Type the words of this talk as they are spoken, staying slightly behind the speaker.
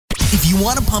If you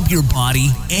want to pump your body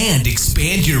and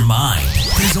expand your mind,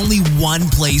 there's only one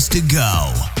place to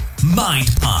go. Mind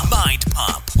Pump. Mind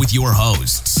Pump with your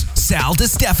hosts, Sal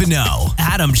DiStefano,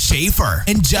 Adam Schafer,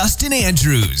 and Justin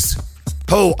Andrews.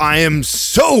 Oh, I am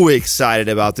so excited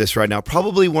about this right now.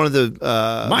 Probably one of the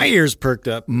my ears perked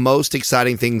up. Most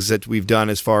exciting things that we've done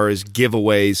as far as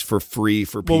giveaways for free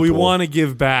for people. Well, we want to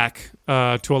give back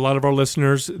to a lot of our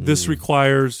listeners. This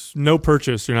requires no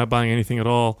purchase. You're not buying anything at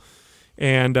all.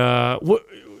 And how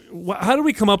did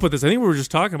we come up with this? I think we were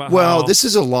just talking about this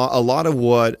is a lot of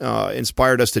what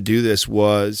inspired us to do this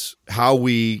was how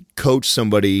we coach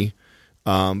somebody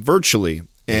virtually.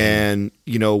 And,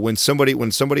 you know, when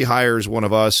somebody hires one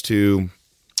of us to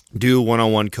do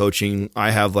one-on-one coaching,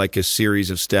 I have like a series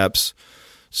of steps.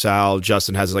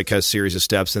 Justin has like a series of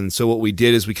steps. And so what we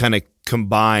did is we kind of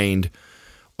combined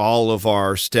all of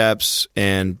our steps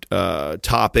and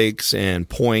topics and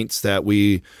points that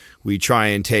we try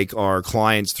and take our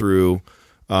clients through.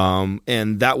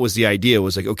 And that was the idea,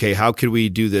 was like, okay, how could we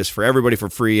do this for everybody for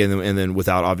free and then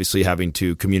without obviously having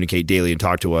to communicate daily and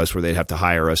talk to us, where they'd have to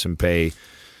hire us and pay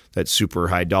that super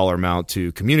high dollar amount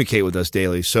to communicate with us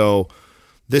daily. So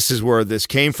this is where this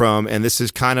came from, and this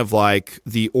is kind of like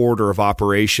the order of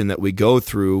operation that we go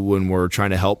through when we're trying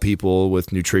to help people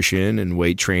with nutrition and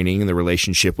weight training and the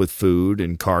relationship with food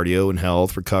and cardio and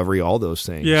health, recovery, all those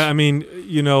things. Yeah, I mean,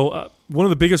 you know, one of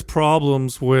the biggest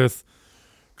problems with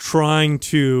trying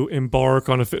to embark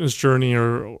on a fitness journey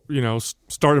or, you know,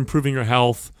 start improving your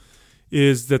health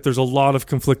is that there's a lot of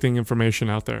conflicting information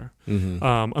out there.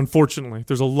 Mm-hmm. Unfortunately,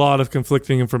 there's a lot of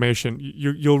conflicting information.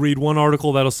 You'll read one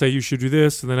article that'll say you should do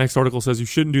this, and the next article says you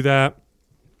shouldn't do that.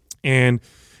 And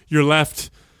you're left,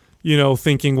 you know,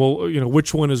 thinking, well, you know,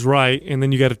 which one is right? And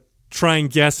then you got to try and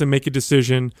guess and make a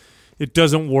decision. It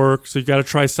doesn't work, so you got to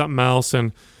try something else.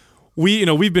 And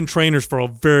we've been trainers for a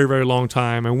very, very long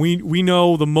time, and we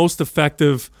know the most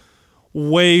effective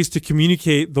ways to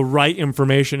communicate the right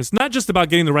information. It's not just about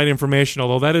getting the right information,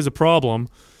 although that is a problem.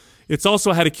 It's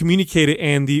also how to communicate it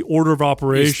and the order of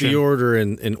operation. It's the order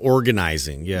and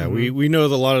organizing. Yeah, mm-hmm. we know a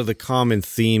lot of the common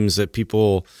themes that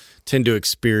people tend to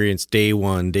experience day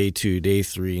 1, day 2, day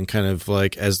 3, and kind of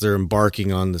like as they're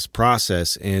embarking on this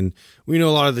process. And we know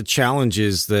a lot of the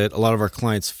challenges that a lot of our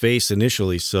clients face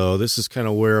initially. So this is kind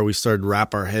of where we started to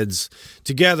wrap our heads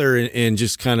together and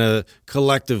just kind of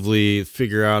collectively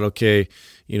figure out, okay,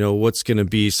 you know, what's going to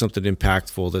be something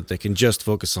impactful that they can just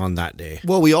focus on that day.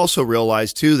 Well, we also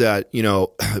realized too that, you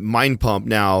know, Mind Pump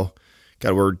now,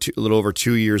 we're a little over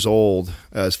 2 years old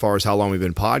as far as how long we've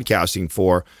been podcasting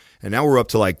for. And now we're up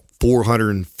to like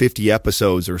 450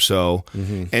 episodes or so.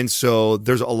 Mm-hmm. And so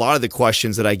there's a lot of the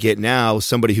questions that I get now,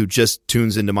 somebody who just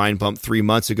tunes into Mind Pump 3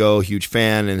 months ago, huge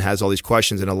fan, and has all these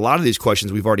questions. And a lot of these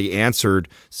questions we've already answered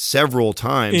several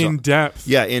times. In depth.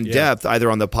 Yeah, in depth, either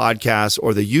on the podcast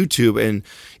or the YouTube. And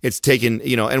it's taken,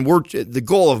 you know, and the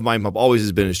goal of Mind Pump always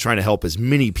has been is trying to help as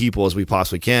many people as we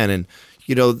possibly can. And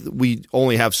you know, we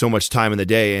only have so much time in the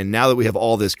day. And now that we have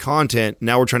all this content,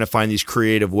 now we're trying to find these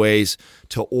creative ways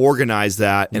to organize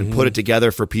that and put it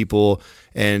together for people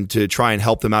and to try and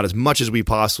help them out as much as we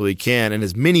possibly can and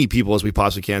as many people as we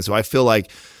possibly can. So I feel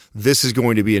like this is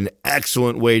going to be an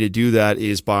excellent way to do that,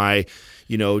 is by,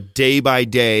 you know, day by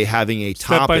day having a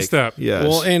topic. Step by step. Yes.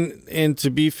 Well, and to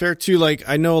be fair too, like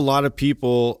I know a lot of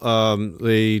people,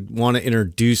 they want to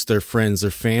introduce their friends,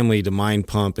 their family to Mind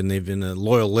Pump, and they've been a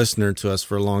loyal listener to us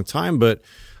for a long time. But,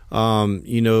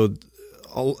 you know,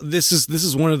 this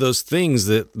is one of those things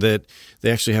that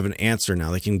they actually have an answer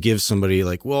now. They can give somebody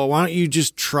like, well, why don't you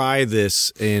just try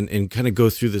this and kind of go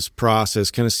through this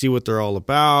process, kind of see what they're all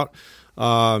about.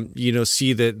 You know,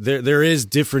 see that there is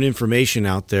different information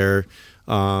out there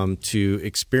to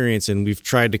experience, and we've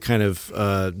tried to kind of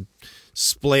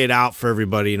splay it out for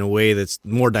everybody in a way that's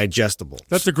more digestible.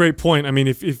 That's a great point. I mean,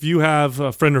 if you have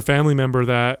a friend or family member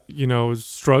that, you know, is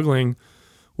struggling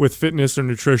with fitness or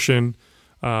nutrition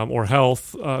or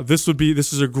health, this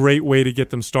is a great way to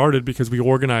get them started because we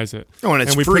organize it. Oh, and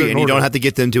it's free, and you don't have to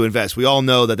get them to invest. We all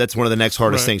know that that's one of the next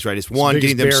hardest things, right? It's one,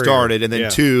 getting them started, and then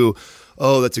two,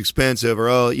 oh, that's expensive, or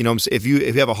oh, you know, if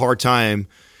you have a hard time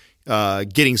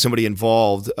getting somebody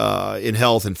involved in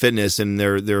health and fitness, and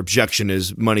their objection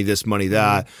is money this, money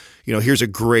that, you know, here's a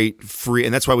great free,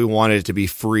 and that's why we wanted it to be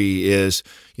free, is,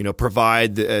 you know,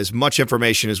 provide as much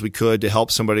information as we could to help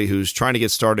somebody who's trying to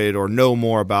get started or know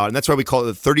more about, and that's why we call it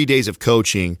the 30 days of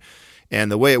coaching.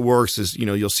 And the way it works is, you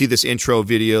know, you'll see this intro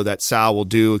video that Sal will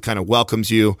do. It kind of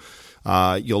welcomes you.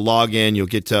 You'll log in. You'll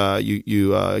get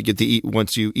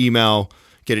once you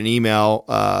get an email,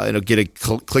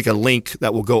 it'll click a link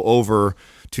that will go over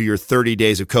to your 30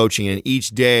 days of coaching. And each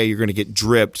day you're going to get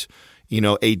dripped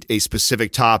a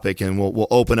specific topic, and we'll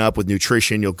open up with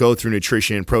nutrition. You'll go through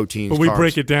nutrition, proteins, but we carbs.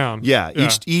 break it down. Yeah.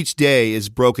 Each day is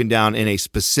broken down in a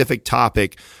specific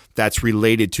topic that's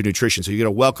related to nutrition. So you get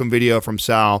a welcome video from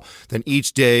Sal. Then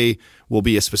each day will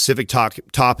be a specific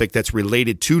topic that's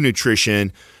related to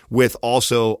nutrition, with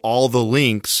also all the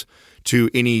links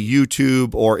to any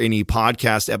YouTube or any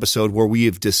podcast episode where we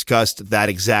have discussed that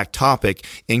exact topic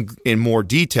in more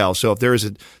detail. So if there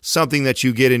is something that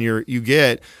you get and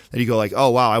you go like,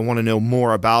 oh wow, I want to know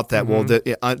more about that.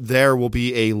 Mm-hmm. Well, there will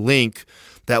be a link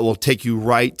that will take you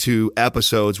right to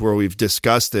episodes where we've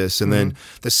discussed this. And then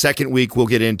the second week, we'll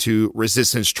get into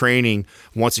resistance training.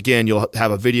 Once again, you'll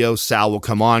have a video. Sal will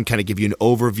come on, kind of give you an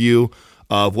overview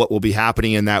of what will be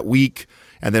happening in that week.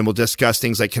 And then we'll discuss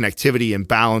things like connectivity,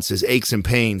 imbalances, aches and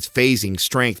pains, phasing,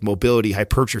 strength, mobility,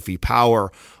 hypertrophy,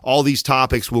 power. All these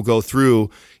topics we'll go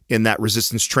through in that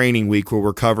resistance training week where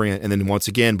we're covering it. And then once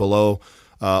again, below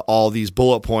all these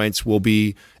bullet points will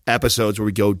be episodes where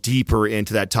we go deeper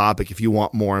into that topic if you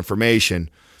want more information.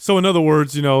 So in other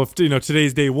words, if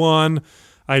today's day 1,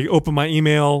 I open my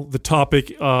email, the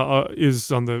topic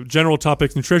is on the general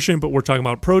topic nutrition, but we're talking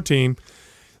about protein.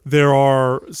 There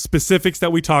are specifics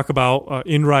that we talk about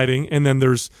in writing, and then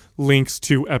there's links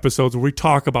to episodes where we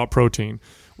talk about protein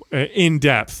in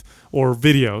depth or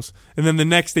videos. And then the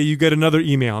next day you get another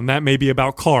email, and that may be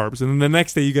about carbs. And then the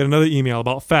next day you get another email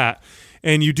about fat.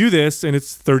 And you do this, and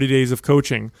it's 30 days of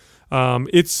coaching.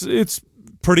 It's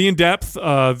pretty in depth.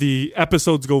 The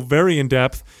episodes go very in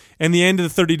depth. And the end of the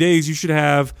 30 days, you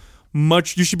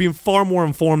should be far more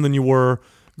informed than you were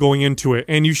going into it,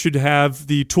 and you should have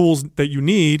the tools that you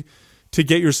need to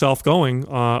get yourself going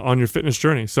on your fitness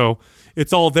journey. So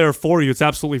it's all there for you. It's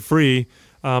absolutely free,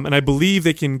 and I believe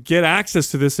they can get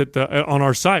access to this on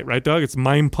our site, right, Doug? It's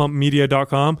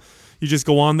mindpumpmedia.com. You just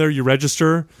go on there, you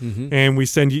register, and we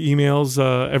send you emails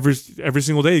every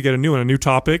single day. You get a new one, a new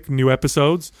topic, new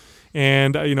episodes,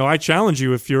 and I challenge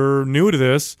you, if you're new to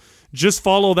this, just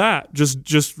follow that.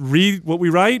 Just read what we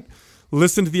write,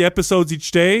 listen to the episodes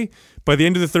each day. By the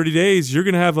end of the 30 days, you're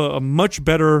going to have a much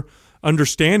better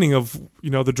understanding of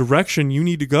the direction you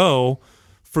need to go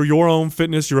for your own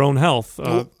fitness, your own health.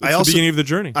 It's the beginning of the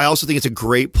journey. I also think it's a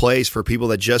great place for people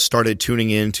that just started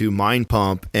tuning into Mind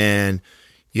Pump and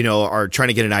are trying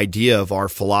to get an idea of our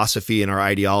philosophy and our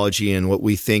ideology and what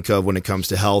we think of when it comes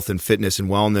to health and fitness and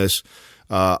wellness.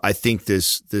 I think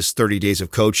this 30 days of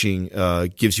coaching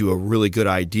gives you a really good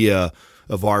idea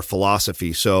of our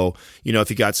philosophy. So, if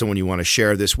you got someone you want to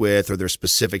share this with, or there's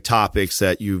specific topics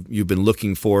that you've been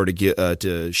looking for to get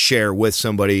to share with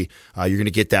somebody, you're going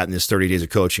to get that in this 30 days of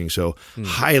coaching. So,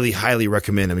 highly, highly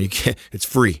recommend. I mean, it's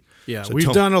free. Yeah, so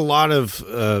we've done a lot of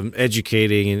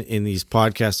educating in these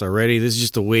podcasts already. This is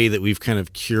just a way that we've kind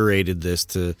of curated this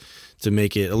to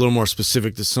make it a little more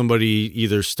specific to somebody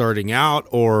either starting out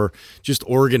or just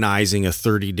organizing a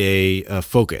 30-day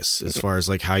focus as far as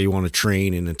like how you want to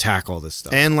train and attack all this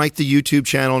stuff. And like the YouTube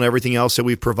channel and everything else that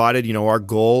we've provided, our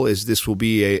goal is this will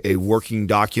be a working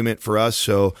document for us.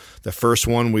 So the first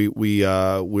one, we're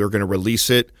going to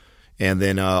release it. And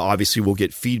then obviously we'll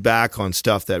get feedback on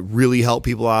stuff that really help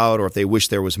people out, or if they wish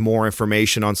there was more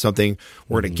information on something,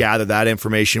 we're going to gather that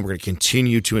information. We're going to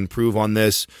continue to improve on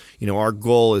this. Our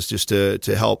goal is just to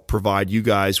help provide you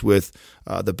guys with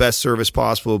the best service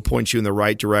possible, point you in the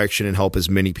right direction, and help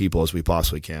as many people as we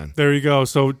possibly can. There you go.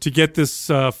 So to get this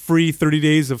free 30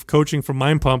 days of coaching from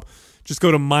Mind Pump, just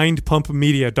go to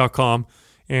mindpumpmedia.com.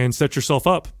 and set yourself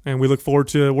up. And we look forward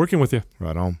to working with you.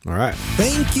 Right on. All right.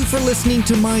 Thank you for listening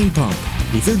to Mind Pump.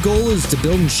 If your goal is to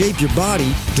build and shape your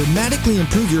body, dramatically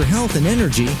improve your health and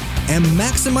energy, and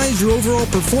maximize your overall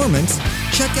performance,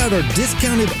 check out our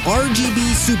discounted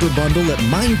RGB Super Bundle at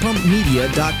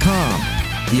mindpumpmedia.com.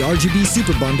 The RGB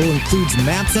Super Bundle includes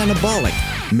MAPS Anabolic,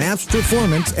 MAPS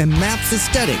Performance, and MAPS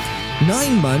Aesthetic.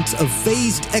 9 months of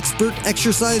phased expert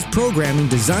exercise programming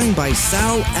designed by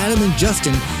Sal, Adam, and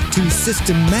Justin to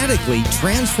systematically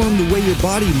transform the way your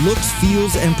body looks,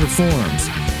 feels, and performs.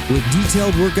 With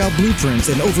detailed workout blueprints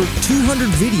and over 200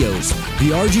 videos,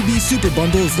 the RGB Super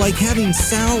Bundle is like having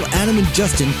Sal, Adam, and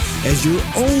Justin as your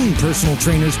own personal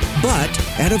trainers, but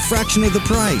at a fraction of the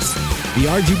price. The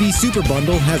RGB Super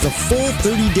Bundle has a full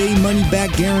 30-day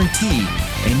money-back guarantee,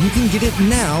 and you can get it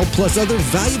now plus other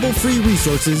valuable free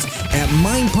resources at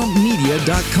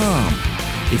mindpumpmedia.com.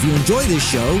 If you enjoy this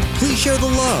show, please share the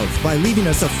love by leaving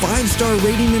us a 5-star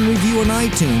rating and review on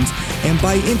iTunes, and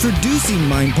by introducing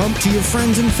Mind Pump to your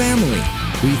friends and family.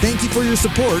 We thank you for your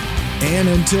support, and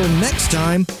until next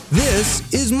time, this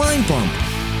is Mind Pump.